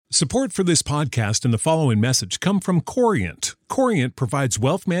Support for this podcast and the following message come from Corient. Corient provides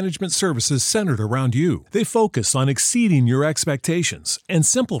wealth management services centered around you. They focus on exceeding your expectations and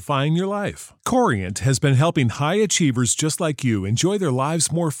simplifying your life. Corient has been helping high achievers just like you enjoy their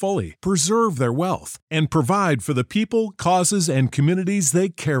lives more fully, preserve their wealth, and provide for the people, causes, and communities they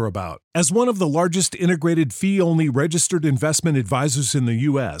care about. As one of the largest integrated fee-only registered investment advisors in the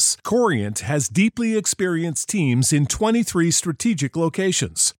U.S., Corient has deeply experienced teams in 23 strategic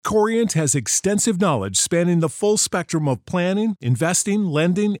locations. Corient has extensive knowledge spanning the full spectrum of planning, investing,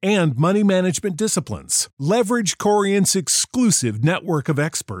 lending, and money management disciplines. Leverage Corient's exclusive network of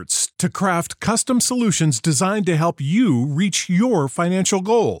experts to craft custom solutions designed to help you reach your financial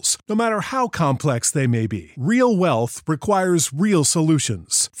goals, no matter how complex they may be. Real wealth requires real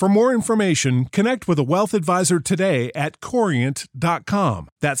solutions. For more information, connect with a wealth advisor today at Corient.com.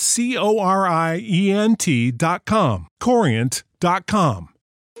 That's Corient.com. Corient.com.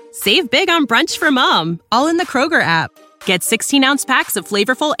 Save big on brunch for mom, all in the Kroger app. Get 16-ounce packs of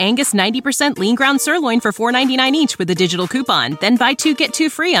flavorful Angus 90% lean ground sirloin for $4.99 each with a digital coupon. Then buy 2, get 2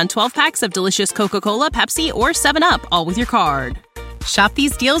 free on 12 packs of delicious Coca-Cola, Pepsi, or 7-Up, all with your card. Shop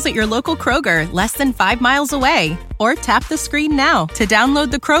these deals at your local Kroger, less than 5 miles away. Or tap the screen now to download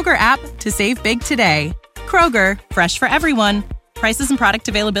the Kroger app to save big today. Kroger, fresh for everyone. Prices and product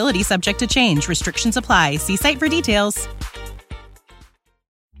availability subject to change. Restrictions apply. See site for details.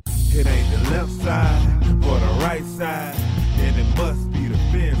 It ain't the left side or the right side, and it must be the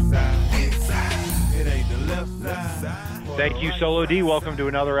fin side. It ain't the left side. Thank you, Solo D. Welcome to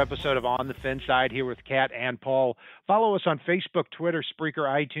another episode of On the Fin Side here with Kat and Paul. Follow us on Facebook, Twitter, Spreaker,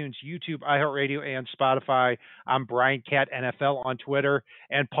 iTunes, YouTube, iHeartRadio, and Spotify. I'm Brian Cat NFL on Twitter,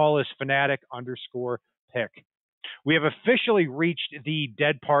 and Paul is fanatic_pick. We have officially reached the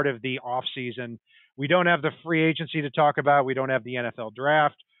dead part of the offseason. We don't have the free agency to talk about. We don't have the NFL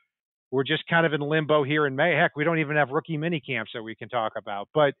draft. We're just kind of in limbo here in May. Heck, we don't even have rookie mini camps that we can talk about.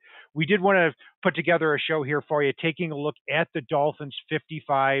 But we did want to put together a show here for you, taking a look at the Dolphins'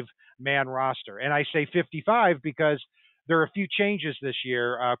 55-man roster. And I say 55 because there are a few changes this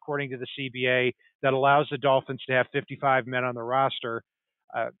year, according to the CBA, that allows the Dolphins to have 55 men on the roster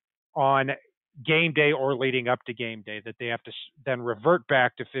on game day or leading up to game day, that they have to then revert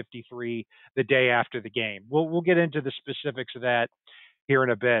back to 53 the day after the game. We'll get into the specifics of that here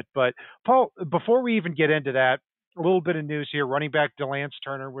in a bit. But Paul, before we even get into that, a little bit of news here. Running back DeLance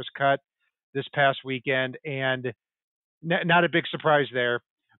Turner was cut this past weekend, and not a big surprise there.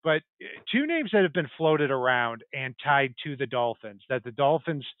 But two names that have been floated around and tied to the Dolphins that the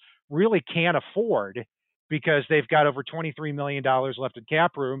Dolphins really can't afford because they've got over $23 million left in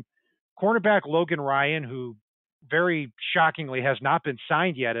cap room. Cornerback Logan Ryan, who very shockingly has not been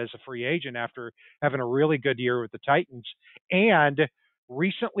signed yet as a free agent after having a really good year with the Titans, and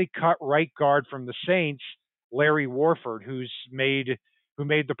recently cut right guard from the Saints, Larry Warford, who made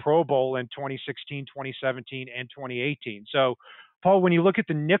the Pro Bowl in 2016, 2017, and 2018. So, Paul, when you look at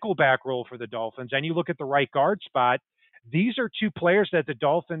the nickelback role for the Dolphins and you look at the right guard spot, these are two players that the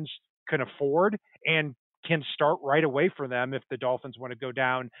Dolphins can afford and can start right away for them if the Dolphins want to go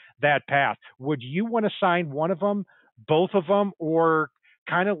down that path. Would you want to sign one of them, both of them, or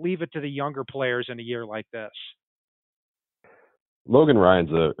kind of leave it to the younger players in a year like this? Logan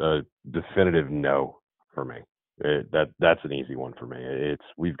Ryan's a definitive no for me. That's an easy one for me.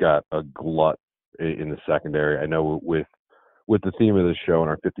 We've got a glut in the secondary. I know with the theme of the show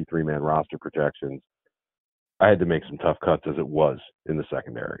and our 53-man roster projections, I had to make some tough cuts as it was in the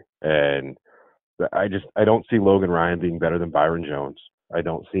secondary. And I don't see Logan Ryan being better than Byron Jones. I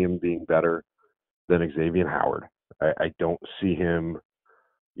don't see him being better than Xavier Howard. I don't see him,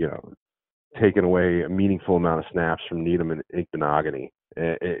 taking away a meaningful amount of snaps from Needham and Igbinoghene.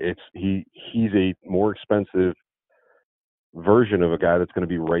 He's a more expensive version of a guy that's going to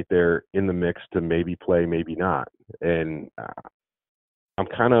be right there in the mix to maybe play, maybe not. And I'm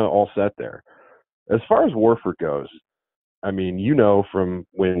kind of all set there. As far as Warford goes, I mean, from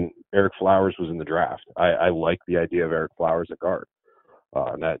when Eric Flowers was in the draft, I like the idea of Eric Flowers at guard.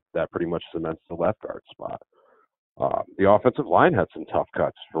 And that pretty much cements the left guard spot. The offensive line had some tough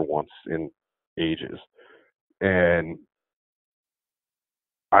cuts for once in ages. And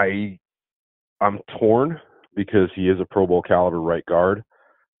I'm torn because he is a Pro Bowl caliber right guard.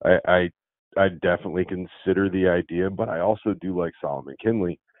 I definitely consider the idea, but I also do like Solomon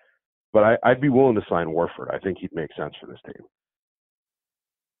Kinley. But I'd be willing to sign Warford. I think he'd make sense for this team.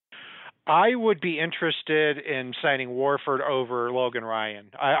 I would be interested in signing Warford over Logan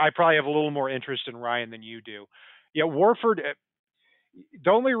Ryan. I probably have a little more interest in Ryan than you do. Yeah, Warford,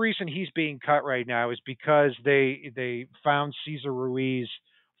 the only reason he's being cut right now is because they found Cesar Ruiz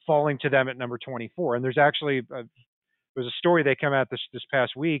falling to them at number 24. And there's actually there's a story that came out this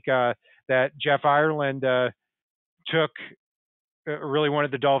past week that Jeff Ireland took really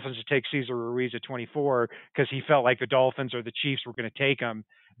wanted the Dolphins to take Cesar Ruiz at 24 because he felt like the Dolphins or the Chiefs were going to take him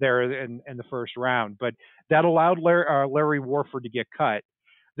there in the first round. But that allowed Larry Warford to get cut.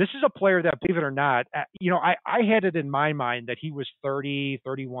 This is a player that, believe it or not, I had it in my mind that he was 30,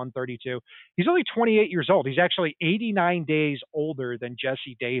 31, 32. He's only 28 years old. He's actually 89 days older than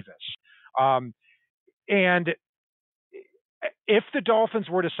Jesse Davis. And if the Dolphins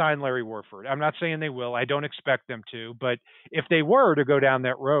were to sign Larry Warford, I'm not saying they will. I don't expect them to. But if they were to go down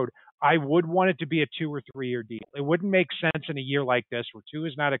that road, I would want it to be a 2 or 3 year deal. It wouldn't make sense in a year like this where Tua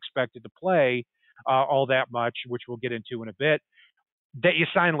is not expected to play all that much, which we'll get into in a bit, that you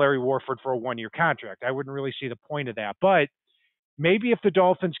sign Larry Warford for a 1 year contract. I wouldn't really see the point of that. But maybe if the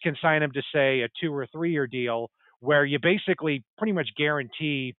Dolphins can sign him to, say, a 2 or 3 year deal where you basically pretty much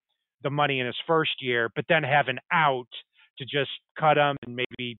guarantee the money in his first year, but then have an out to just cut him and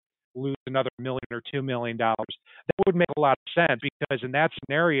maybe lose another $1 million or $2 million, that would make a lot of sense, because in that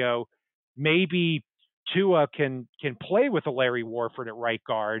scenario, maybe Tua can play with a Larry Warford at right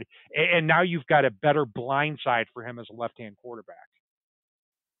guard, and now you've got a better blind side for him as a left-hand quarterback.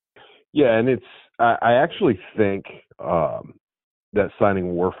 Yeah, and I actually think that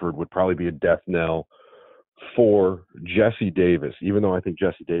signing Warford would probably be a death knell for Jesse Davis, even though I think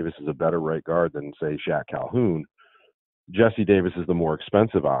Jesse Davis is a better right guard than, say, Shaq Calhoun. Jesse Davis is the more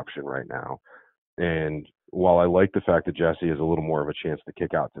expensive option right now. And while I like the fact that Jesse has a little more of a chance to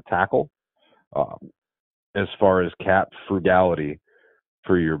kick out to tackle, as far as cap frugality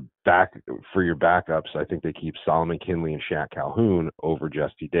for your backups, I think they keep Solomon Kinley and Shaq Calhoun over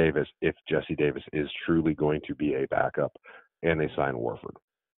Jesse Davis if Jesse Davis is truly going to be a backup and they sign Warford.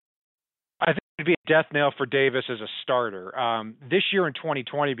 I think it'd be a death knell for Davis as a starter. This year in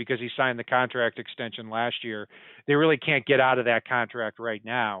 2020, because he signed the contract extension last year, they really can't get out of that contract right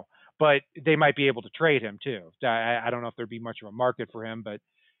now. But they might be able to trade him too. I don't know if there'd be much of a market for him, but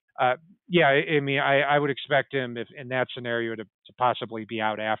yeah, I mean, I would expect him, if in that scenario, to possibly be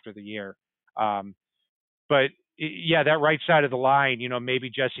out after the year. But yeah, that right side of the line,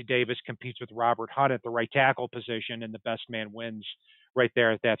 maybe Jesse Davis competes with Robert Hunt at the right tackle position, and the best man wins right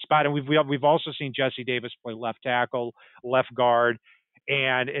there at that spot. And we've also seen Jesse Davis play left tackle, left guard,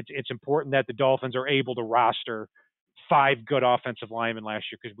 and it's important that the Dolphins are able to roster 5 good offensive linemen last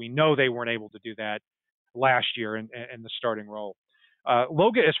year, because we know they weren't able to do that last year in the starting role.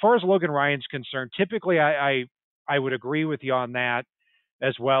 Logan, as far as Logan Ryan's concerned, typically I would agree with you on that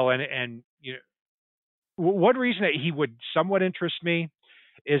as well. And one reason that he would somewhat interest me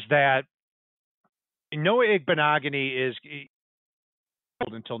is that Noah Igbenogany is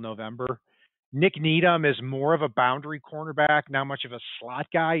until November. Nick Needham is more of a boundary cornerback, not much of a slot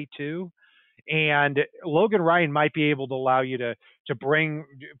guy too. And Logan Ryan might be able to allow you to bring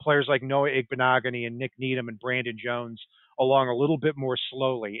players like Noah Igbenogany and Nick Needham and Brandon Jones along a little bit more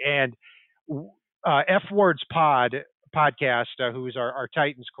slowly. And F Ward's podcast, who is our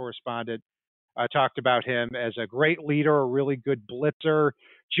Titans correspondent, talked about him as a great leader, a really good blitzer,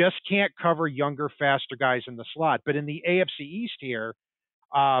 just can't cover younger, faster guys in the slot. But in the AFC East here,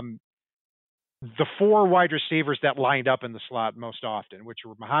 the 4 wide receivers that lined up in the slot most often, which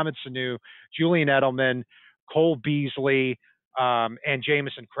were Mohamed Sanu, Julian Edelman, Cole Beasley, and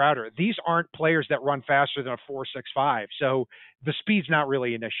Jamison Crowder. These aren't players that run faster than a 4.65, so the speed's not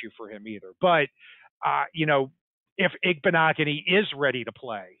really an issue for him either. But if Igbenogany is ready to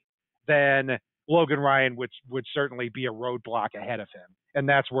play, then Logan Ryan would certainly be a roadblock ahead of him, and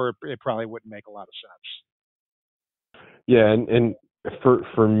that's where it probably wouldn't make a lot of sense. Yeah, and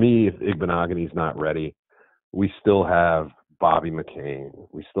for me, if Igbenogany's not ready, we still have Bobby McCain.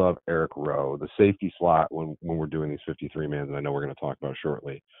 We still have Eric Rowe. The safety slot, when we're doing these 53-mans, and I know we're going to talk about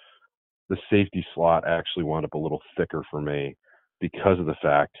shortly, the safety slot actually wound up a little thicker for me because of the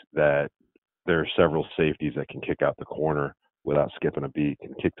fact that there are several safeties that can kick out the corner without skipping a beat,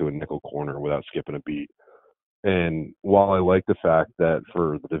 can kick to a nickel corner without skipping a beat. And while I like the fact that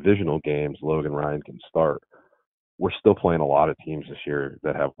for the divisional games, Logan Ryan can start, we're still playing a lot of teams this year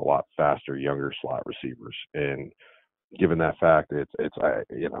that have a lot faster, younger slot receivers. And given that fact,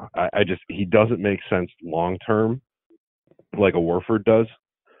 he doesn't make sense long term like a Warford does.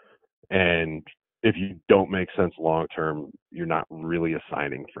 And if you don't make sense long term, you're not really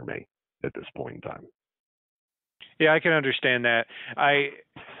assigning for me at this point in time. Yeah, I can understand that.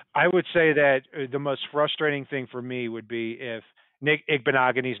 I would say that the most frustrating thing for me would be if Nick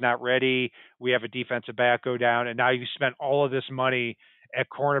Igbenogany's not ready, we have a defensive back go down, and now you spent all of this money at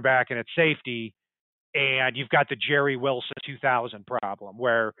cornerback and at safety, and you've got the Jerry Wilson 2000 problem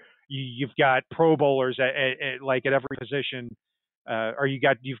where you've got Pro Bowlers like at every position, or you've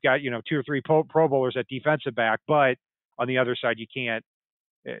got 2 or 3 Pro Bowlers at defensive back, but on the other side you can't.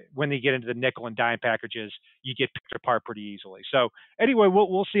 When they get into the nickel and dime packages, you get picked apart pretty easily. So anyway,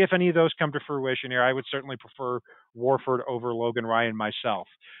 we'll see if any of those come to fruition here. I would certainly prefer Warford over Logan Ryan myself.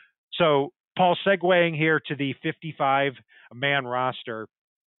 So Paul, segueing here to the 55-man roster,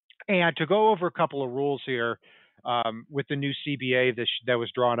 and to go over a couple of rules here with the new CBA that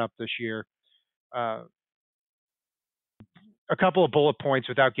was drawn up this year. A couple of bullet points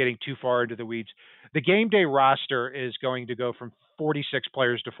without getting too far into the weeds. The game day roster is going to go from 46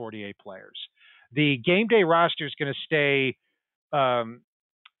 players to 48 players. The game day roster is going to stay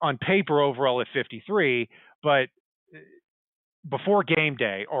on paper overall at 53, but before game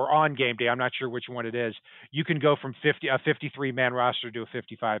day or on game day, I'm not sure which one it is, you can go from a 53-man roster to a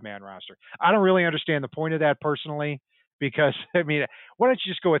 55-man roster. I don't really understand the point of that personally, because, I mean, why don't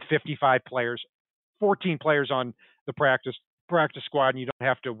you just go with 55 players, 14 players on the practice squad, and you don't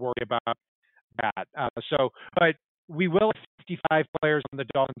have to worry about that. But we will have 55 players on the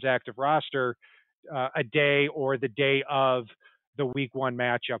Dolphins active roster a day or the day of the week 1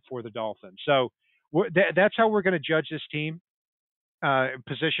 matchup for the Dolphins. So that's how we're going to judge this team,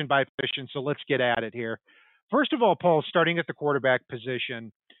 position by position. So let's get at it here. First of all, Paul, starting at the quarterback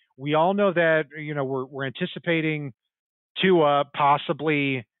position, we all know that, we're anticipating Tua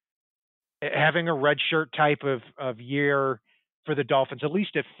possibly having a redshirt type of year for the Dolphins, at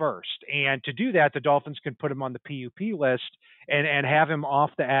least at first. And to do that, the Dolphins can put him on the PUP list and have him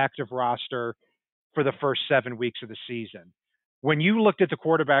off the active roster for the first 7 weeks of the season. When you looked at the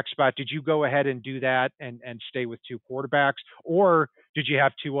quarterback spot, did you go ahead and do that and stay with 2 quarterbacks, or did you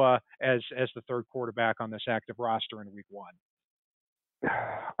have Tua as the third quarterback on this active roster in week 1?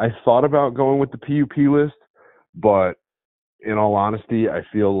 I thought about going with the PUP list, but in all honesty, I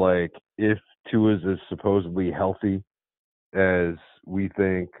feel like if Tua is as supposedly healthy as we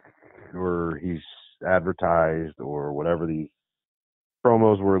think, or he's advertised, or whatever these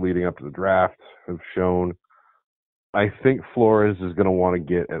promos were leading up to the draft have shown, I think Flores is going to want to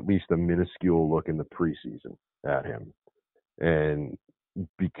get at least a minuscule look in the preseason at him. And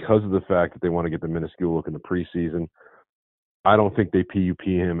because of the fact that they want to get the minuscule look in the preseason, I don't think they PUP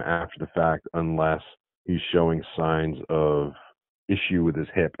him after the fact unless he's showing signs of issue with his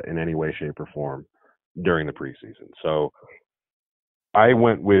hip in any way, shape, or form during the preseason. So I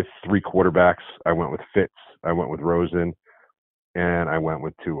went with 3 quarterbacks. I went with Fitz, I went with Rosen, and I went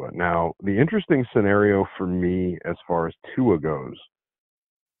with Tua. Now, the interesting scenario for me as far as Tua goes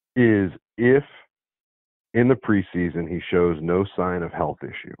is if in the preseason he shows no sign of health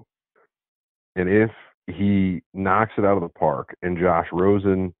issue, and if he knocks it out of the park and Josh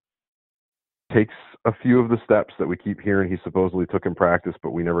Rosen takes a few of the steps that we keep hearing he supposedly took in practice,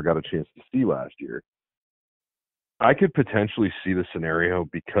 but we never got a chance to see last year, I could potentially see the scenario,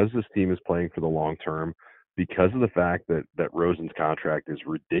 because this team is playing for the long term, because of the fact that Rosen's contract is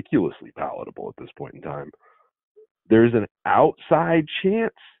ridiculously palatable at this point in time. There's an outside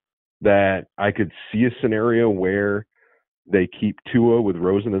chance that I could see a scenario where they keep Tua with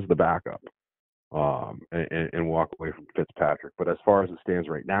Rosen as the backup and walk away from Fitzpatrick. But as far as it stands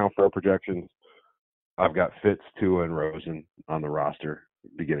right now for our projections, I've got Fitz, Tua, and Rosen on the roster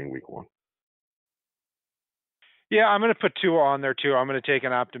beginning week 1. Yeah, I'm going to put Tua on there too. I'm going to take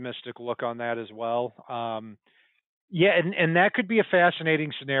an optimistic look on that as well. Yeah, and that could be a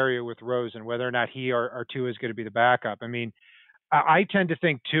fascinating scenario with Rosen, whether or not he or Tua is going to be the backup. I mean, I tend to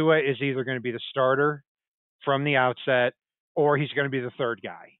think Tua is either going to be the starter from the outset, or he's going to be the third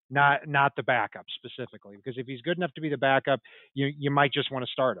guy, not the backup specifically. Because if he's good enough to be the backup, you might just want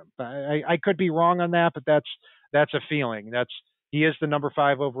to start him. I could be wrong on that, but that's a feeling. He is the number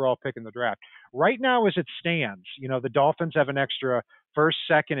 5 overall pick in the draft. Right now, as it stands, the Dolphins have an extra first,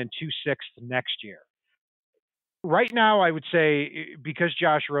 second, and 2 sixths next year. Right now, I would say, because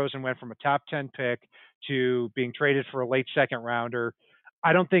Josh Rosen went from a top 10 pick to being traded for a late second rounder,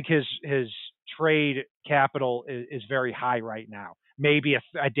 I don't think his trade capital is very high right now. Maybe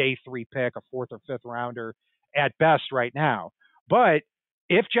a day 3 pick, a 4th or 5th rounder at best right now. But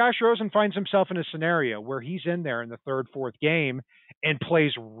if Josh Rosen finds himself in a scenario where he's in there in the 3rd, 4th game and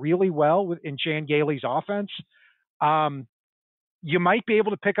plays really well in Chan Gailey's offense, you might be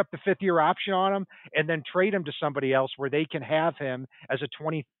able to pick up the 5th-year option on him and then trade him to somebody else where they can have him as a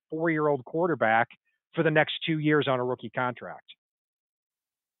 24-year-old quarterback for the next 2 years on a rookie contract.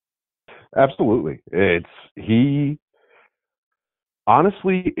 Absolutely.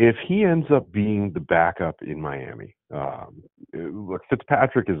 Honestly, if he ends up being the backup in Miami, look,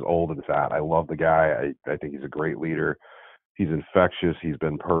 Fitzpatrick is old and fat. I love the guy. I think he's a great leader. He's infectious. He's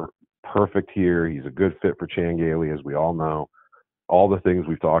been perfect here. He's a good fit for Chan Gailey, as we all know. All the things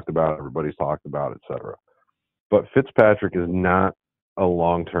we've talked about, everybody's talked about, etc. But Fitzpatrick is not a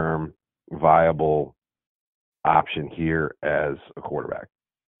long-term viable option here as a quarterback.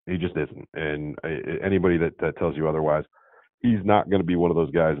 He just isn't. And anybody that tells you otherwise, he's not going to be one of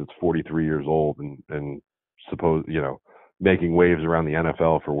those guys that's 43 years old and making waves around the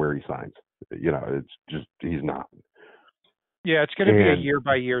NFL for where he signs. It's just he's not. Yeah, it's going to be a year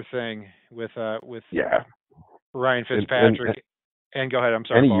by year thing with yeah Ryan Fitzpatrick. And go ahead. I'm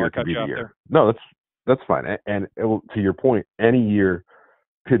sorry, Paul. I cut you off there. No, that's fine. And to your point, any year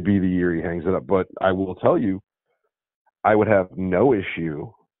could be the year he hangs it up. But I will tell you, I would have no issue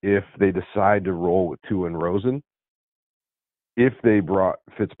if they decide to roll with Tua and Rosen, if they brought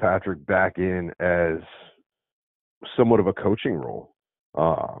Fitzpatrick back in as somewhat of a coaching role,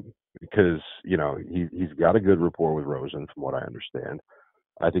 because he's got a good rapport with Rosen, from what I understand.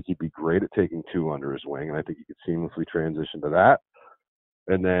 I think he'd be great at taking Tua under his wing, and I think he could seamlessly transition to that.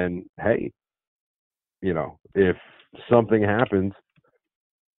 And then, hey, if something happens,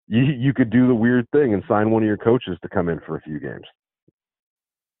 you could do the weird thing and sign one of your coaches to come in for a few games.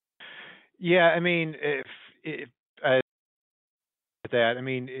 Yeah, I mean, if that, I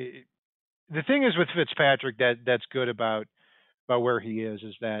mean, the thing is with Fitzpatrick that's good about where he is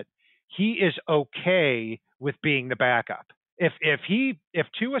that he is okay with being the backup. If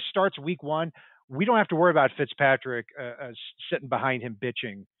Tua starts week 1, we don't have to worry about Fitzpatrick sitting behind him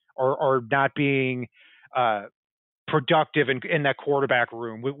bitching or not being productive in that quarterback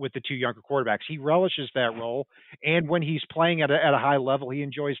room with the two younger quarterbacks. He relishes that role, and when he's playing at a high level, he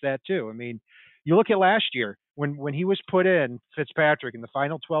enjoys that too. I mean, you look at last year when he was put in, Fitzpatrick, in the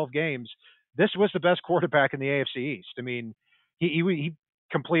final 12 games, this was the best quarterback in the AFC East. I mean, he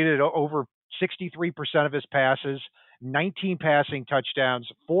completed over 63% of his passes, 19 passing touchdowns,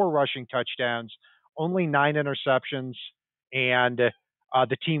 4 rushing touchdowns, only 9 interceptions, and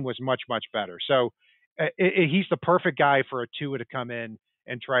the team was much, much better. So he's the perfect guy for a Tua to come in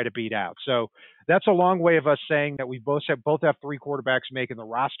and try to beat out. So that's a long way of us saying that we both have 3 quarterbacks making the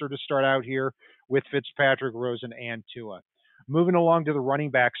roster to start out here with Fitzpatrick, Rosen, and Tua. Moving along to the running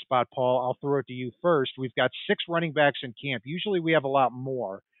back spot, Paul, I'll throw it to you first. We've got 6 running backs in camp. Usually we have a lot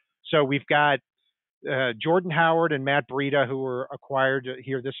more. So we've got Jordan Howard and Matt Breida, who were acquired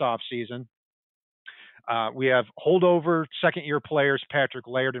here this offseason. We have holdover second-year players Patrick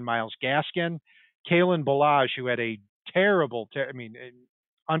Laird and Myles Gaskin. Kalen Ballage, who had a terrible,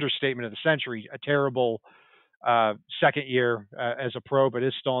 understatement of the century, a terrible second year as a pro, but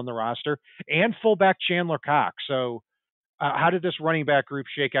is still on the roster. And fullback Chandler Cox. So how did this running back group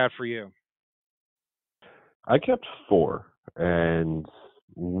shake out for you? I kept 4, and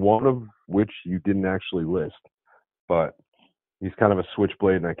one of which you didn't actually list, but he's kind of a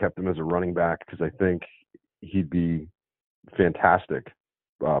switchblade, and I kept him as a running back because I think he'd be fantastic,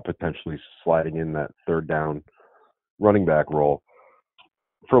 potentially sliding in that third down running back role.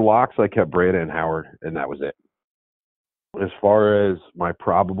 For locks, I kept Breida and Howard, and that was it. As far as my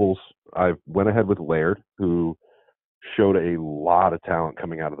probables, I went ahead with Laird, who showed a lot of talent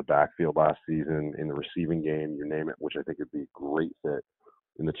coming out of the backfield last season in the receiving game, you name it, which I think would be a great fit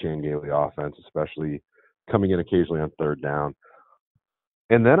in the Chan Gailey offense, especially coming in occasionally on third down.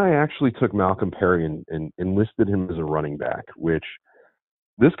 And then I actually took Malcolm Perry and enlisted him as a running back, which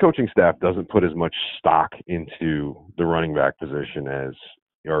this coaching staff doesn't put as much stock into the running back position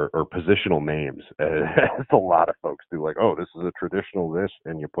or positional names as a lot of folks do. Like, oh, this is a traditional this,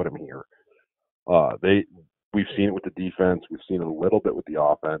 and you put him here. We've seen it with the defense. We've seen it a little bit with the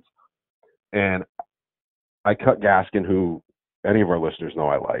offense. And I cut Gaskin, who any of our listeners know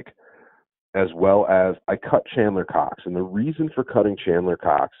I like, as well as I cut Chandler Cox. And the reason for cutting Chandler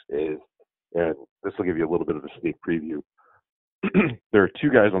Cox is, and this will give you a little bit of a sneak preview, there are 2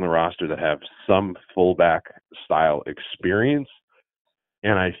 guys on the roster that have some fullback style experience,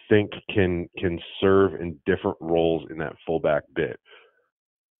 and I think can serve in different roles in that fullback bit.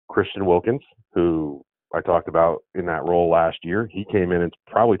 Christian Wilkins, who I talked about in that role last year, he came in and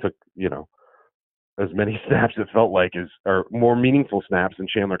probably took, as many snaps it felt like or more meaningful snaps than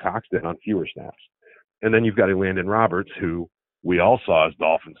Chandler Cox did on fewer snaps. And then you've got Elandon Roberts, who we all saw as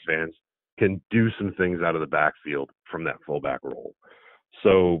Dolphins fans can do some things out of the backfield from that fullback role.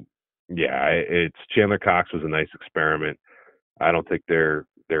 So yeah, it's Chandler Cox was a nice experiment. I don't think they're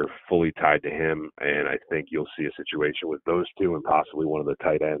fully tied to him, and I think you'll see a situation with those 2 and possibly one of the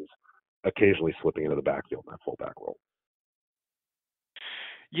tight ends occasionally slipping into the backfield in that fullback role.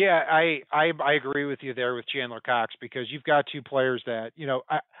 Yeah, I agree with you there with Chandler Cox because you've got two players that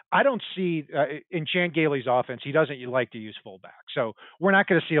I don't see in Chan Gailey's offense. He doesn't like to use fullback, so we're not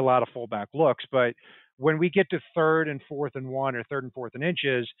going to see a lot of fullback looks. But when we get to third and fourth and one or third and fourth and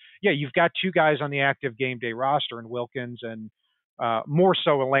inches, yeah, you've got two guys on the active game day roster in Wilkins and more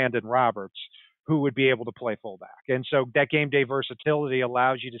so a Landon Roberts who would be able to play fullback, and so that game day versatility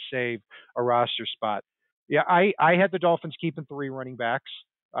allows you to save a roster spot. Yeah, I had the Dolphins keeping three running backs.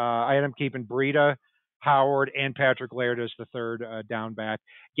 I had him keeping Breida, Howard, and Patrick Laird as the third down back.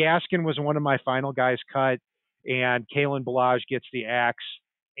 Gaskin was one of my final guys cut, and Kalen Balaj gets the axe,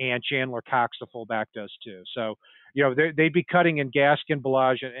 and Chandler Cox, the fullback, does too. So, they'd be cutting in Gaskin,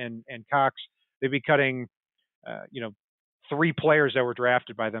 Balaj, and Cox. They'd be cutting, three players that were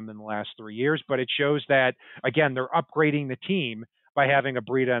drafted by them in the last 3 years. But it shows that, again, they're upgrading the team by having a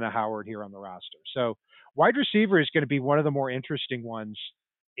Breida and a Howard here on the roster. So, wide receiver is going to be one of the more interesting ones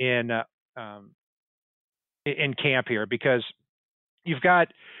in um, in camp here because you're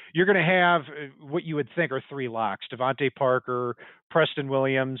going to have what you would think are three locks: Devontae Parker, Preston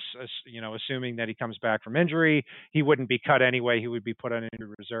Williams. Assuming that he comes back from injury, he wouldn't be cut anyway. He would be put on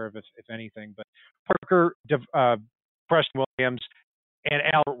injured reserve if anything. But Parker, Preston Williams, and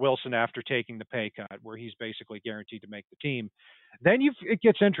Albert Wilson after taking the pay cut, where he's basically guaranteed to make the team. Then it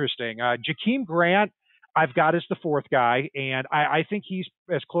gets interesting. Jakeem Grant, I've got as the fourth guy, and I think he's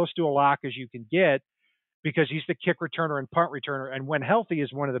as close to a lock as you can get because he's the kick returner and punt returner, and when healthy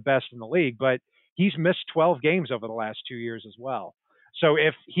is one of the best in the league. But he's missed 12 games over the last 2 years as well. So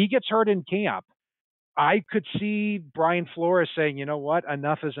if he gets hurt in camp, I could see Brian Flores saying, you know what,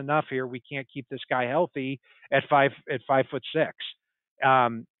 enough is enough here. We can't keep this guy healthy at 5'6".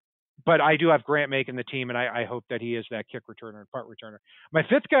 But I do have Grant making the team, and I hope that he is that kick returner and punt returner. My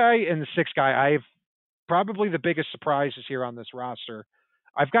fifth guy and the sixth guy, I've probably the biggest surprises here on this roster.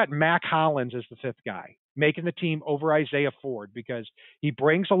 I've got Mac Hollins as the fifth guy, making the team over Isaiah Ford because he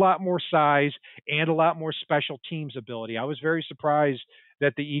brings a lot more size and a lot more special teams ability. I was very surprised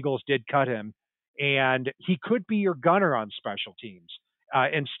that the Eagles did cut him, and he could be your gunner on special teams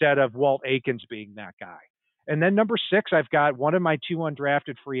instead of Walt Aikens being that guy. And then number six, I've got one of my two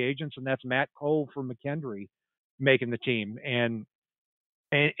undrafted free agents, and that's Matt Cole from McKendree making the team. And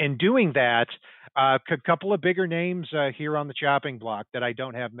doing that, a couple of bigger names here on the chopping block that I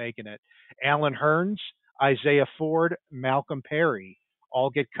don't have making it. Alan Hearns, Isaiah Ford, Malcolm Perry all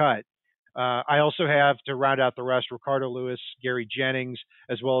get cut. I also have to round out the rest, Ricardo Lewis, Gary Jennings,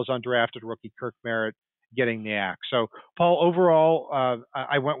 as well as undrafted rookie Kirk Merritt getting the axe. So, Paul, overall,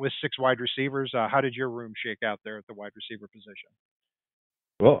 I went with six wide receivers. How did your room shake out there at the wide receiver position?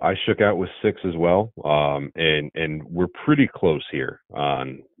 Well, I shook out with six as well, and we're pretty close here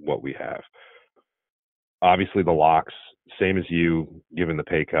on what we have. Obviously, the locks, same as you, given the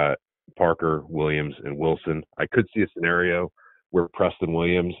pay cut, Parker, Williams, and Wilson. I could see a scenario where Preston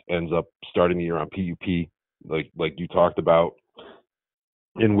Williams ends up starting the year on PUP, like you talked about,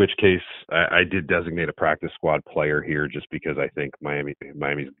 in which case I did designate a practice squad player here just because I think Miami's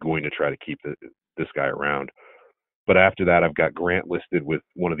going to try to keep this guy around. But after that, I've got Grant listed with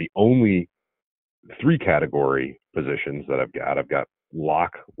one of the only three category positions that I've got. I've got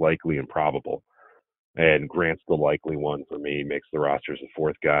lock, likely, and probable. And Grant's the likely one for me, makes the roster as a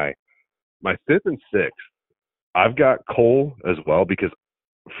fourth guy. My fifth and sixth, I've got Cole as well because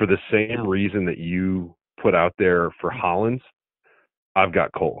for the same reason that you put out there for Hollins, I've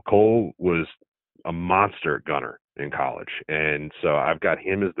got Cole. Cole was a monster gunner in college. And so I've got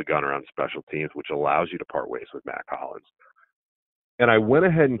him as the gunner on special teams, which allows you to part ways with Mac Hollins. And I went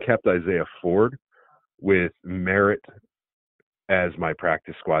ahead and kept Isaiah Ford with Merritt as my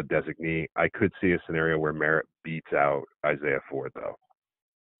practice squad designee. I could see a scenario where Merritt beats out Isaiah Ford, though.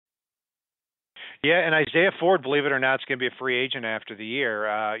 Yeah, and Isaiah Ford, believe it or not, is going to be a free agent after the year.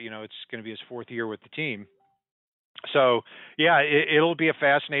 It's going to be his fourth year with the team. So, yeah, it'll be a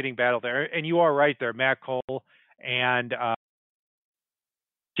fascinating battle there. And you are right there. Matt Cole and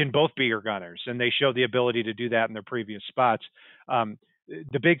can both be your gunners, and they show the ability to do that in their previous spots.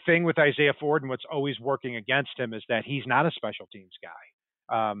 The big thing with Isaiah Ford and what's always working against him is that he's not a special teams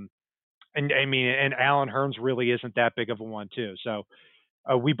guy. And Alan Hearns really isn't that big of a one too. So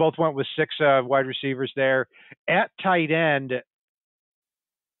we both went with six wide receivers there. At tight end,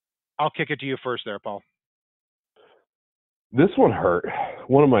 I'll kick it to you first there, Paul. This one hurt.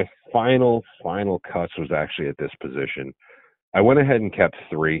 One of my final cuts was actually at this position. I went ahead and kept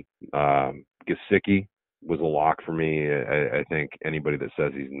three. Gesicki was a lock for me. I think anybody that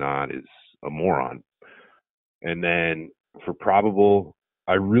says he's not is a moron. And then for probable,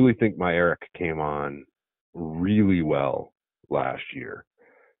 I really think my Eric came on really well last year.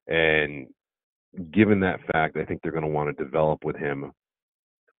 And given that fact, I think they're going to want to develop with him.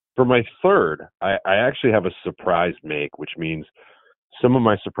 For my third, I actually have a surprise make, which means some of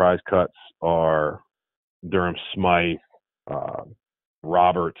my surprise cuts are Durham Smythe,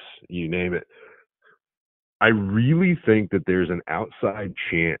 Roberts, you name it. I really think that there's an outside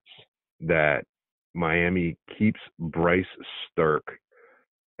chance that Miami keeps Bryce Sterk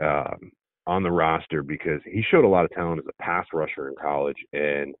on the roster because he showed a lot of talent as a pass rusher in college,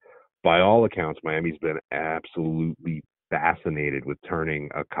 and by all accounts, Miami's been absolutely fascinated with turning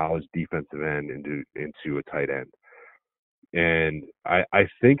a college defensive end into a tight end. And I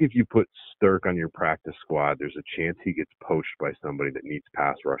think if you put Sterk on your practice squad, there's a chance he gets poached by somebody that needs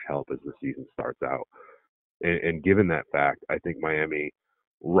pass rush help as the season starts out. And given that fact, I think Miami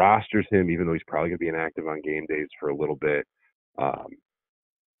rosters him, even though he's probably going to be inactive on game days for a little bit.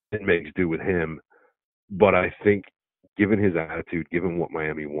 It makes do with him. But I think given his attitude, given what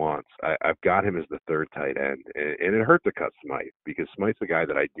Miami wants, I've got him as the third tight end. And it hurt to cut Smythe because Smythe's a guy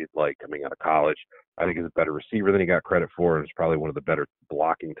that I did like coming out of college. I think he's a better receiver than he got credit for, and is probably one of the better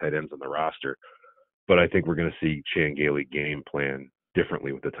blocking tight ends on the roster. But I think we're going to see Chan Gailey game plan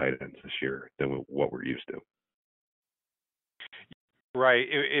differently with the tight ends this year than what we're used to. Right.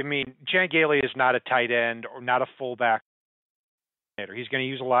 I mean, Chan Gailey is not a tight end or not a fullback. He's going to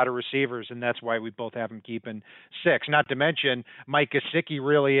use a lot of receivers, and that's why we both have him keeping 6. Not to mention, Mike Gesicki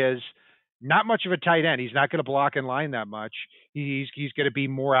really is not much of a tight end. He's not going to block in line that much. He's going to be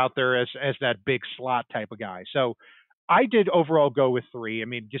more out there as that big slot type of guy. So I did overall go with 3. I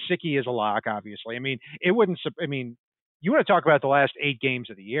mean, Gesicki is a lock, obviously. I mean, you want to talk about the last 8 games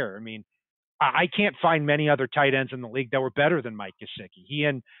of the year. I mean, I can't find many other tight ends in the league that were better than Mike Gesicki. He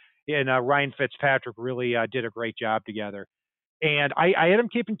and Ryan Fitzpatrick really did a great job together. And I had him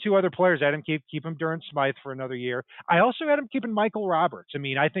keeping 2 other players. I had him keep him Durham Smythe for another year. I also had him keeping Michael Roberts. I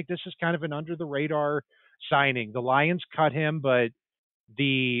mean, I think this is kind of an under-the-radar signing. The Lions cut him, but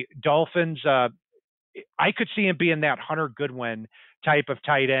the Dolphins, I could see him being that Hunter Goodwin type of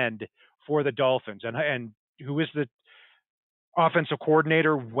tight end for the Dolphins. And who is the offensive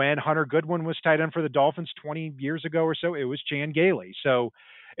coordinator when Hunter Goodwin was tight end for the Dolphins 20 years ago or so? It was Chan Gailey. So,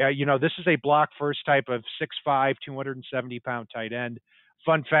 this is a block first type of 6'5", 270-pound tight end.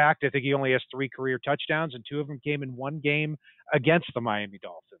 Fun fact, I think he only has 3 career touchdowns, and 2 of them came in one game against the Miami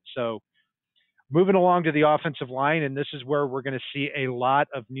Dolphins. So moving along to the offensive line, and this is where we're going to see a lot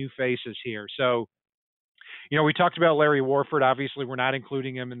of new faces here. So, we talked about Larry Warford. Obviously, we're not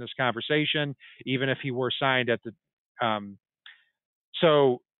including him in this conversation, even if he were signed at the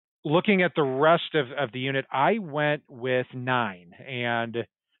so looking at the rest of the unit, I went with 9, and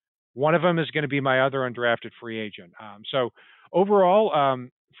one of them is going to be my other undrafted free agent. So overall,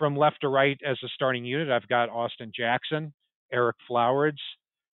 from left to right as a starting unit, I've got Austin Jackson, Eric Flowers,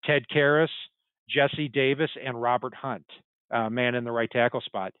 Ted Karras, Jesse Davis, and Robert Hunt, man in the right tackle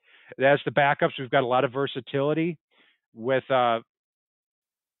spot. As the backups, we've got a lot of versatility with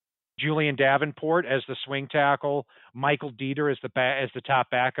Julian Davenport as the swing tackle, Michael Dieter as the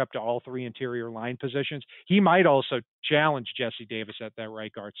top backup to all 3 interior line positions. He might also challenge Jesse Davis at that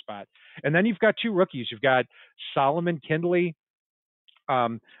right guard spot. And then you've got 2 rookies. You've got Solomon Kindley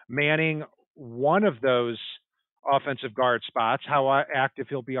manning one of those offensive guard spots. How active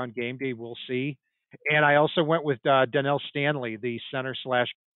he'll be on game day, we'll see. And I also went with Donnell Stanley, the center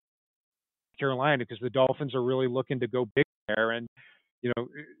 / Carolina, because the Dolphins are really looking to go big there. And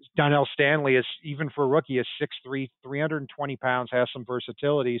Donnell Stanley is, even for a rookie, is 6'3", 320 pounds, has some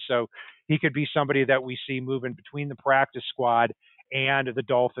versatility. So he could be somebody that we see moving between the practice squad and the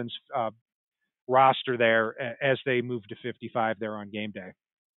Dolphins roster there as they move to 55 there on game day.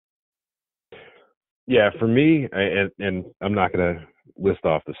 Yeah, for me, and I'm not going to list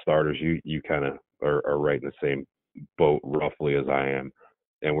off the starters. You kind of are right in the same boat roughly as I am,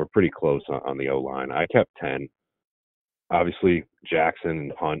 and we're pretty close on the O-line. I kept 10. Obviously, Jackson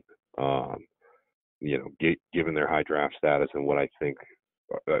and Hunt, given their high draft status and what I think,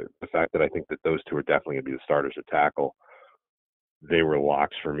 the fact that I think that those 2 are definitely going to be the starters at tackle, they were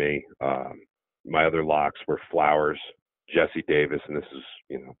locks for me. My other locks were Flowers, Jesse Davis, and this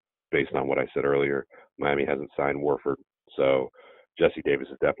is, based on what I said earlier, Miami hasn't signed Warford, so Jesse Davis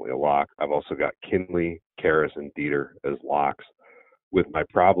is definitely a lock. I've also got Kindley, Karras, and Dieter as locks, with my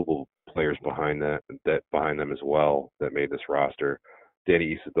probable players behind them as well that made this roster: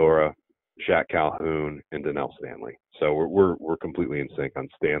 Danny Isidora, Shaq Calhoun, and Donnell Stanley. So we're completely in sync on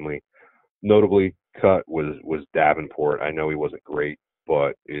Stanley. Notably cut was Davenport. I know he wasn't great,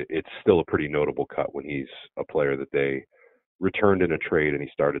 but it's still a pretty notable cut when he's a player that they returned in a trade and he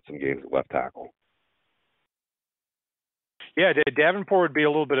started some games at left tackle. Yeah, Davenport would be a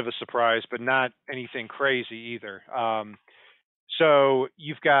little bit of a surprise, but not anything crazy either. So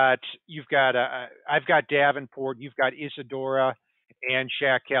I've got Davenport, you've got Isadora and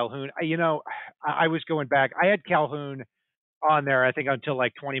Shaq Calhoun. I was going back. I had Calhoun on there, I think, until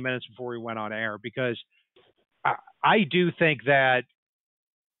like 20 minutes before we went on air because I, I do think that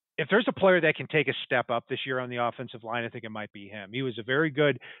if there's a player that can take a step up this year on the offensive line, I think it might be him. He was a very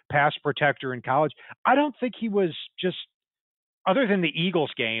good pass protector in college. I don't think he was just other than the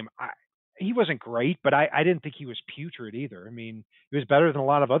Eagles game, he wasn't great, but I didn't think he was putrid either. I mean, he was better than a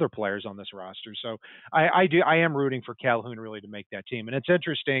lot of other players on this roster. So I am rooting for Calhoun really to make that team. And it's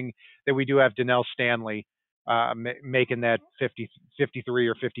interesting that we do have Donnell Stanley making that 53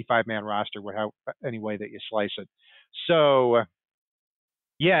 or 55 man roster, any way that you slice it. So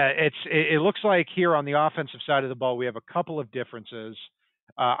yeah, it looks like here on the offensive side of the ball, we have a couple of differences.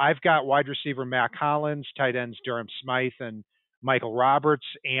 I've got wide receiver Mac Hollins, tight ends Durham Smythe and Michael Roberts,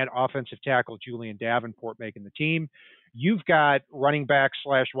 and offensive tackle Julian Davenport making the team. You've got running back /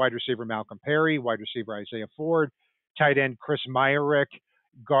 wide receiver Malcolm Perry, wide receiver Isaiah Ford, tight end Chris Myrick,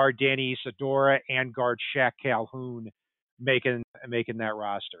 guard Danny Isadora, and guard Shaq Calhoun making that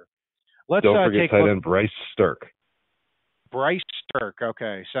roster. Don't forget tight end Bryce Sterk. Bryce Sterk.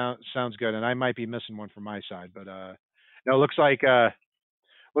 Okay, sounds good. And I might be missing one from my side, but no, looks like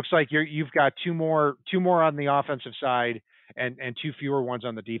you've got two more on the offensive side and two fewer ones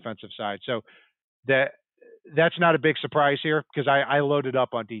on the defensive side. So that's not a big surprise here because I loaded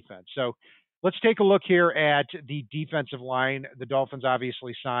up on defense. So let's take a look here at the defensive line. The Dolphins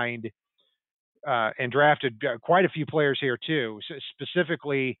obviously signed and drafted quite a few players here too, so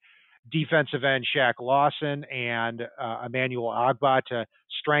specifically defensive end Shaq Lawson and Emmanuel Ogbah to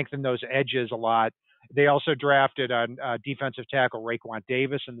strengthen those edges a lot. They also drafted a defensive tackle Raekwon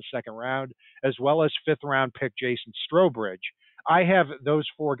Davis in the second round, as well as fifth round pick Jason Strowbridge. I have those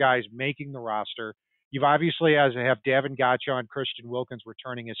four guys making the roster. You've obviously have Davin Godchaux and Christian Wilkins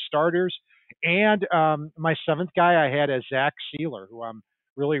returning as starters. And my seventh guy I had as Zach Sieler, who I'm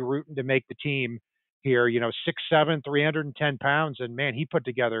really rooting to make the team here. 6'7", 310 pounds. And man, he put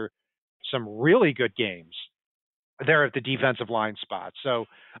together some really good games there at the defensive line spot. So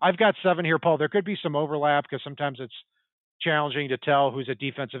I've got 7 here, Paul. There could be some overlap because sometimes it's challenging to tell who's a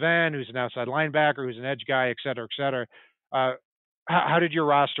defensive end, who's an outside linebacker, who's an edge guy, et cetera, et cetera. How did your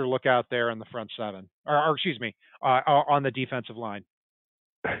roster look out there in the front 7? Or excuse me, on the defensive line?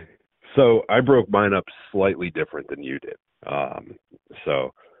 So I broke mine up slightly different than you did.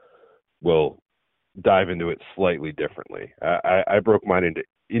 So we'll dive into it slightly differently. I broke mine into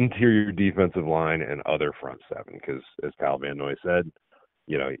interior defensive line and other front 7 because, as Kyle Van Noy said,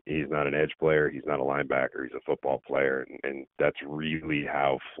 he's not an edge player, he's not a linebacker, he's a football player, and that's really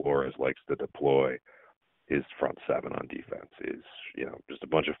how Flores likes to deploy his front 7 on defense is, just a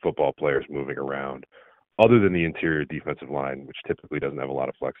bunch of football players moving around other than the interior defensive line, which typically doesn't have a lot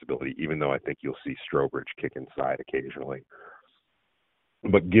of flexibility, even though I think you'll see Strowbridge kick inside occasionally.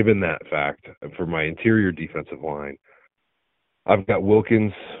 But given that fact, for my interior defensive line, I've got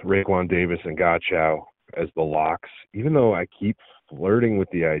Wilkins, Raekwon Davis, and Godchaux as the locks, even though I keep flirting with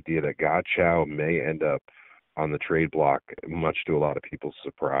the idea that Godchaux may end up on the trade block, much to a lot of people's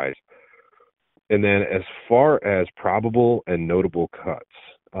surprise. And then as far as probable and notable cuts,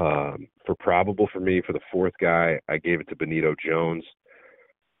 for probable for me, for the fourth guy, I gave it to Benito Jones.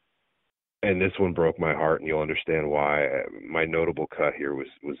 And this one broke my heart, and you'll understand why. My notable cut here was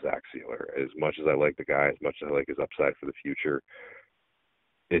Zach Sieler. As much as I like the guy, as much as I like his upside for the future,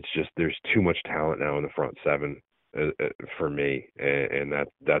 it's just there's too much talent now in the front 7 for me, and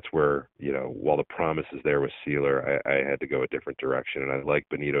that's where, while the promise is there with Sieler, I had to go a different direction, and I like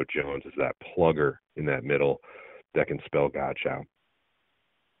Benito Jones as that plugger in that middle that can spell Godchaux.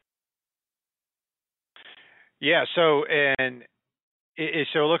 Yeah, so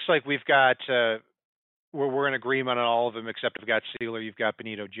it looks like we've got we're in agreement on all of them except I've got Sieler, you've got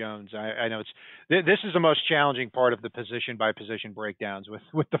Benito Jones. I know this is the most challenging part of the position by position breakdowns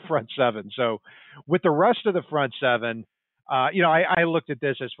with the front 7. So with the rest of the front 7, I looked at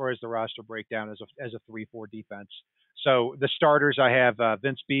this as far as the roster breakdown as a 3-4 defense. So the starters, I have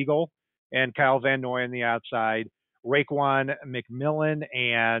Vince Biegel and Kyle Van Noy on the outside, Raekwon McMillan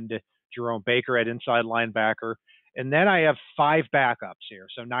and Jerome Baker at inside linebacker. And then I have 5 backups here,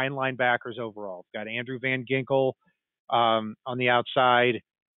 so 9 linebackers overall. I've got Andrew Van Ginkel on the outside,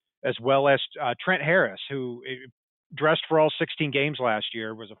 as well as Trent Harris, who dressed for all 16 games last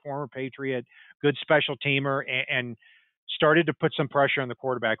year, was a former Patriot, good special teamer, and started to put some pressure on the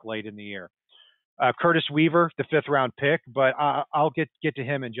quarterback late in the year. Curtis Weaver, the 5th round pick, but I'll get to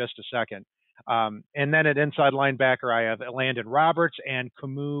him in just a second. And then at inside linebacker, I have Landon Roberts and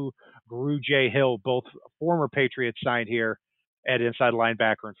Kamu Grugier-Hill, both former Patriots signed here at inside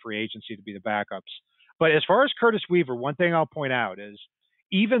linebacker and free agency to be the backups. But as far as Curtis Weaver, one thing I'll point out is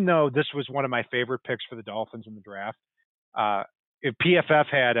even though this was one of my favorite picks for the Dolphins in the draft, PFF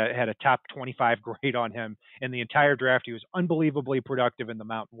had a top 25 grade on him in the entire draft. He was unbelievably productive in the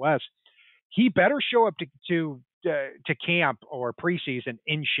Mountain West. He better show up to camp or preseason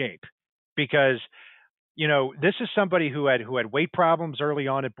in shape, because this is somebody who had weight problems early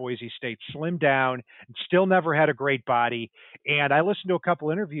on at Boise State, slimmed down, and still never had a great body. And I listened to a couple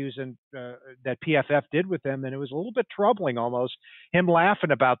interviews that PFF did with him, and it was a little bit troubling, almost him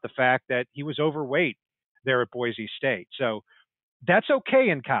laughing about the fact that he was overweight there at Boise State. So that's okay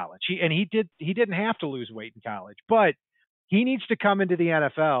in college. He didn't have to lose weight in college, but he needs to come into the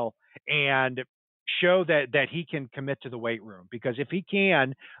NFL and show that he can commit to the weight room, because if he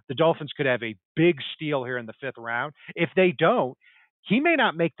can, the Dolphins could have a big steal here in the 5th round. If they don't, he may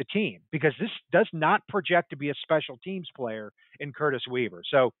not make the team, because this does not project to be a special teams player in Curtis Weaver.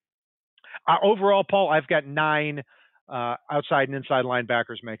 So overall, Paul, I've got 9 outside and inside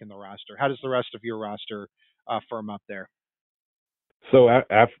linebackers making the roster. How does the rest of your roster firm up there? So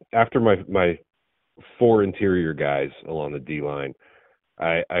after my 4 interior guys along the D line,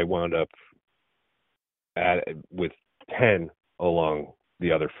 I wound up with 10 along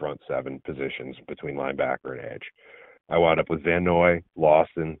the other front 7 positions between linebacker and edge. I wound up with Van Noy,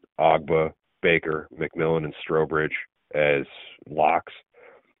 Lawson, Ogba, Baker, McMillan, and Strobridge as locks.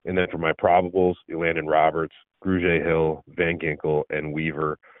 And then for my probables, Landon Roberts, Grugier-Hill, Van Ginkel, and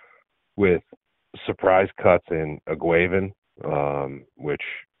Weaver, with surprise cuts in Aguaven, which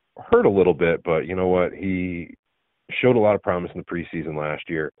hurt a little bit, but you know what? He showed a lot of promise in the preseason last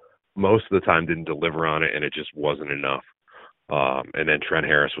year. Most of the time didn't deliver on it, and it just wasn't enough. And then Trent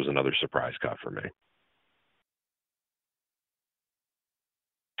Harris was another surprise cut for me.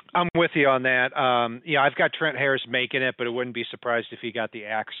 I'm with you on that. I've got Trent Harris making it, but it wouldn't be surprised if he got the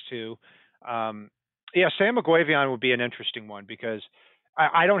axe too. Sam Aguavian would be an interesting one, because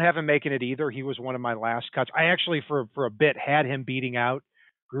I don't have him making it either. He was one of my last cuts. I actually, for a bit, had him beating out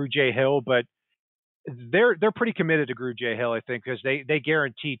Grugier-Hill, but they're pretty committed to Grugier-Hill, I think, because they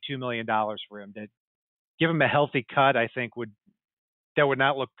guaranteed $2 million for him. To give him a healthy cut, I think would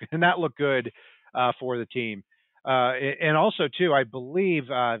not look good for the team. And also too, I believe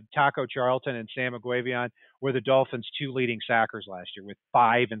Taco Charlton and Sam Aguavian were the Dolphins' 2 leading sackers last year, with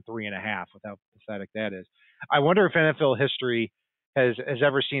 5 and 3.5. With how pathetic that is. I wonder if NFL history has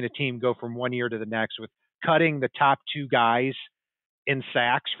ever seen a team go from one year to the next with cutting the top 2 guys in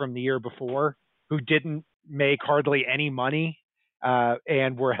sacks from the year before, who didn't make hardly any money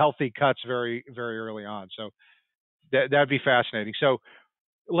and were healthy cuts very, very early on. So that'd be fascinating. So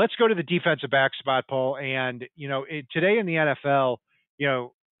let's go to the defensive back spot, Paul. And, today in the NFL,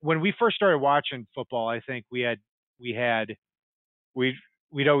 when we first started watching football, I think we'd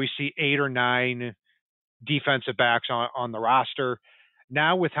always see 8 or 9 defensive backs on the roster.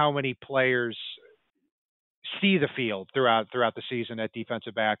 Now, with how many players see the field throughout the season at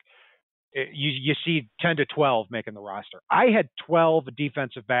defensive back, you see 10 to 12 making the roster. I had 12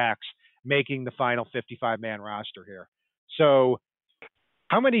 defensive backs making the final 55-man roster here. So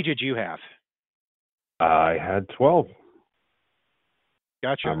how many did you have? I had 12.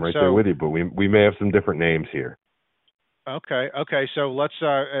 Gotcha. I'm right there with you, but we may have some different names here. Okay. So let's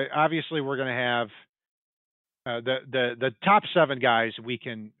obviously we're going to have the top 7 guys we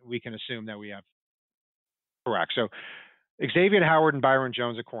can assume that we have correct. So Xavier Howard and Byron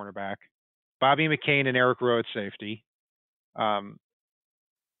Jones at cornerback, Bobby McCain and Eric Rowe at safety.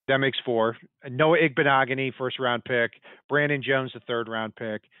 That makes 4. Noah Igbenogany, 1st round pick. Brandon Jones, the 3rd round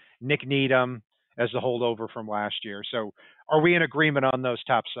pick. Nick Needham as the holdover from last year. So are we in agreement on those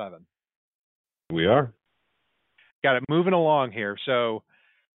top 7? We are. Got it. Moving along here. So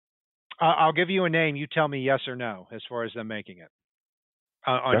I'll give you a name. You tell me yes or no as far as them making it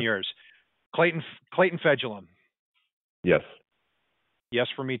on yours. Clayton Fedulum. Yes. Yes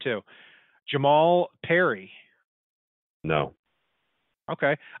for me too. Jamal Perry. No.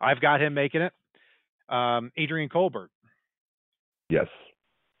 Okay. I've got him making it. Adrian Colbert. Yes.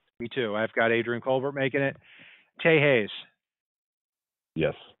 Me too. I've got Adrian Colbert making it. Tay Hayes.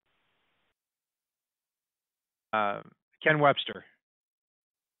 Yes. Ken Webster.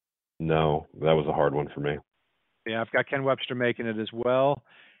 No, that was a hard one for me. Yeah, I've got Ken Webster making it as well.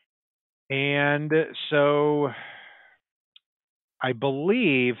 And so I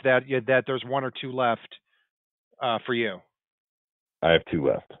believe that there's 1 or 2 left for you. I have 2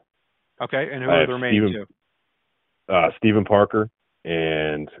 left. Okay, and who are the remaining 2? Stephen Parker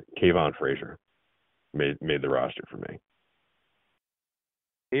and Kayvon Frazier made the roster for me.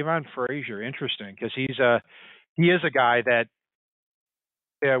 Kayvon Frazier, interesting, because he is a guy that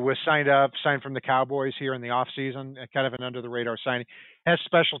was signed from the Cowboys here in the offseason, kind of an under the radar signing, has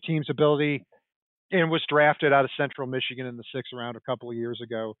special teams ability, and was drafted out of Central Michigan in the 6th round a couple of years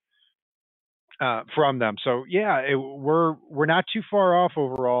ago from them. So yeah, we're not too far off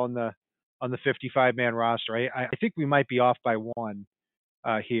overall on the 55-man roster. I think we might be off by one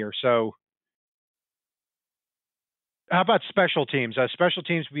here. So how about special teams? Special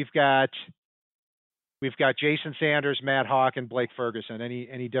teams, we've got Jason Sanders, Matt Hawk, and Blake Ferguson.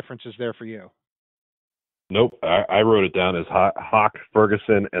 Any differences there for you? Nope. I wrote it down as Hawk,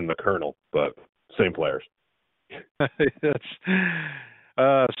 Ferguson, and the Colonel, but same players.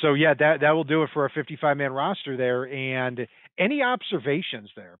 So yeah, that will do it for our 55-man roster there. And any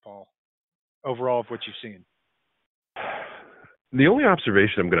observations there, Paul, overall of what you've seen? The only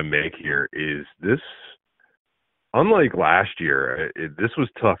observation I'm going to make here is this. Unlike last year, this was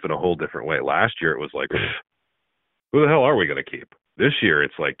tough in a whole different way. Last year, it was like, who the hell are we going to keep? This year,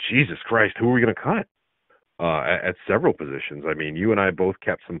 it's like, Jesus Christ, who are we going to cut? At several positions. I mean, you and I both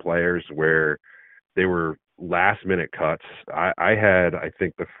kept some players where they were last-minute cuts. I had, I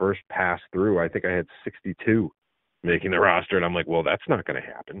think, the first pass through, I think I had 62 making the roster, and I'm like, well, that's not going to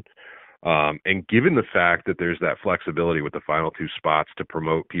happen. And given the fact that there's that flexibility with the final 2 spots to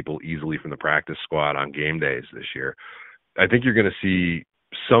promote people easily from the practice squad on game days this year, I think you're going to see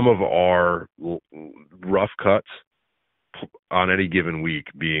some of our rough cuts on any given week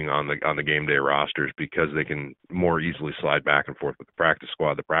being on the game day rosters because they can more easily slide back and forth with the practice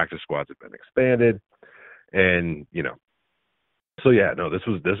squad. The practice squads have been expanded, and so yeah, no, this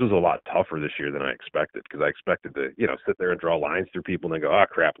was a lot tougher this year than I expected, because I expected to, sit there and draw lines through people and then go, oh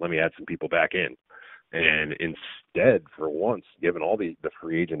crap, let me add some people back in. And instead, for once, given all the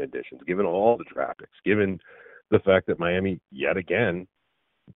free agent additions, given all the draft picks, given the fact that Miami yet again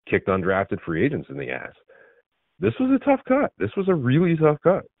kicked undrafted free agents in the ass, this was a tough cut. This was a really tough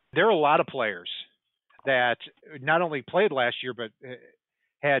cut. There are a lot of players that not only played last year, but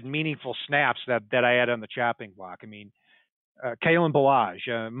had meaningful snaps that I had on the chopping block. I mean, Kalen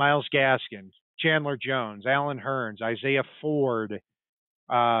Ballage, Myles Gaskin, Chandler Jones, Alan Hearns, Isaiah Ford,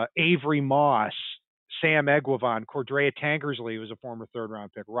 Avery Moss, Sam Egwavon, Cordrea Tankersley, who was a former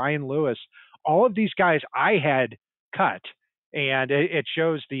 3rd-round pick, Ryan Lewis. All of these guys I had cut, and it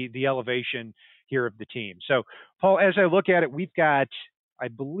shows the elevation here of the team. So, Paul, as I look at it, we've got, I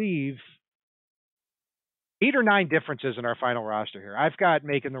believe, 8 or 9 differences in our final roster here. I've got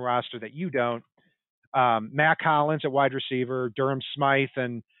making the roster that you don't. Matt Collins at wide receiver, Durham Smythe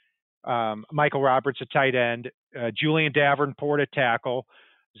and Michael Roberts at tight end, Julian Davenport at tackle,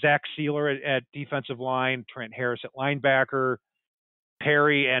 Zach Sealer at defensive line, Trent Harris at linebacker,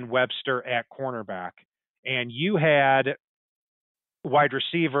 Perry and Webster at cornerback. And you had wide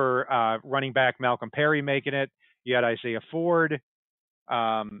receiver, running back Malcolm Perry making it. You had Isaiah Ford,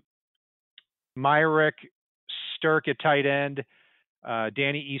 Myrick Sturk at tight end,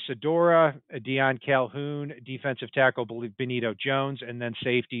 Danny Isadora, Deion Calhoun, defensive tackle Benito Jones, and then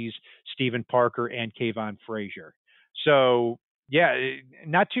safeties Stephen Parker and Kayvon Frazier. So, yeah,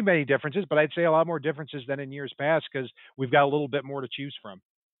 not too many differences, but I'd say a lot more differences than in years past because we've got a little bit more to choose from.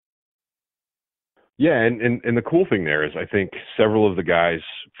 Yeah, and the cool thing there is I think several of the guys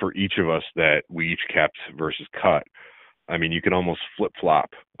for each of us that we each kept versus cut, I mean, you can almost flip-flop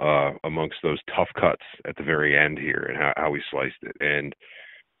amongst those tough cuts at the very end here and how we sliced it. And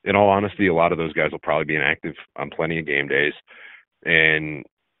in all honesty, a lot of those guys will probably be inactive on plenty of game days. And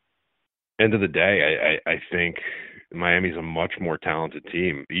end of the day, I think Miami's a much more talented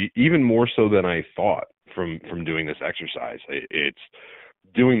team, even more so than I thought from doing this exercise. It's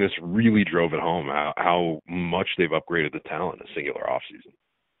doing this really drove it home how much they've upgraded the talent in a singular offseason.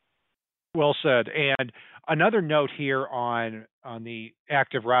 Well said. And another note here on the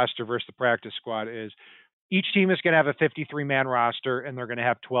active roster versus the practice squad is each team is going to have a 53-man roster, and they're going to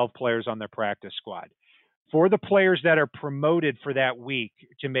have 12 players on their practice squad. For the players that are promoted for that week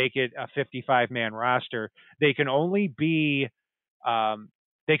to make it a 55-man roster, they can only play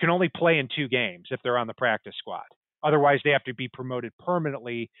in 2 games if they're on the practice squad. Otherwise, they have to be promoted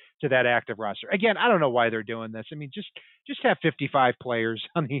permanently to that active roster. Again, I don't know why they're doing this. I mean, just have 55 players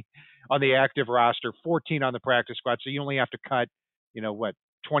on the active roster, 14 on the practice squad, so you only have to cut,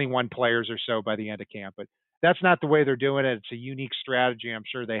 21 players or so by the end of camp. But that's not the way they're doing it. It's a unique strategy. I'm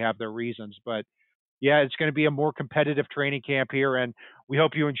sure they have their reasons, but yeah, it's going to be a more competitive training camp here, and we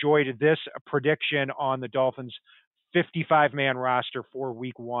hope you enjoyed this prediction on the Dolphins' 55-man roster for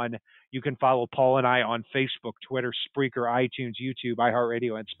Week 1. You can follow Paul and I on Facebook, Twitter, Spreaker, iTunes, YouTube,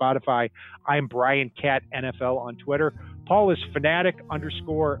 iHeartRadio, and Spotify. I'm Brian Cat NFL on Twitter. Paul is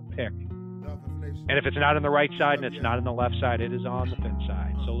fanatic_pick. And if it's not on the right side and it's not on the left side, it is on the Fin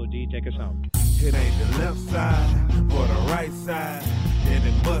side. Solo D, take us home. It ain't the left side or the right side, and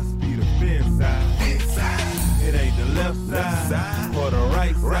it must be the Fin side. It ain't the left side or the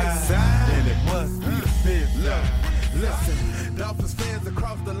right side, and it must be the Fin side. Listen, Dolphins fans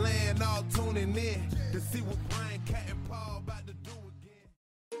across the land all tuning in to see what Brian, Cat, and Paul about to do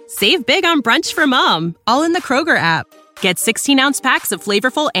again. Save big on brunch for mom, all in the Kroger app. Get 16-ounce packs of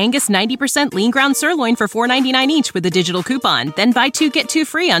flavorful Angus 90% lean ground sirloin for $4.99 each with a digital coupon. Then buy 2, get 2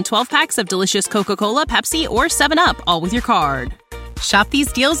 free on 12 packs of delicious Coca-Cola, Pepsi, or 7-Up, all with your card. Shop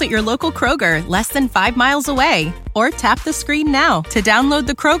these deals at your local Kroger, less than 5 miles away. Or tap the screen now to download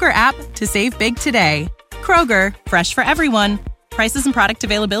the Kroger app to save big today. Kroger, fresh for everyone. Prices and product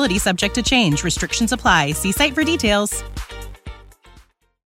availability subject to change. Restrictions apply. See site for details.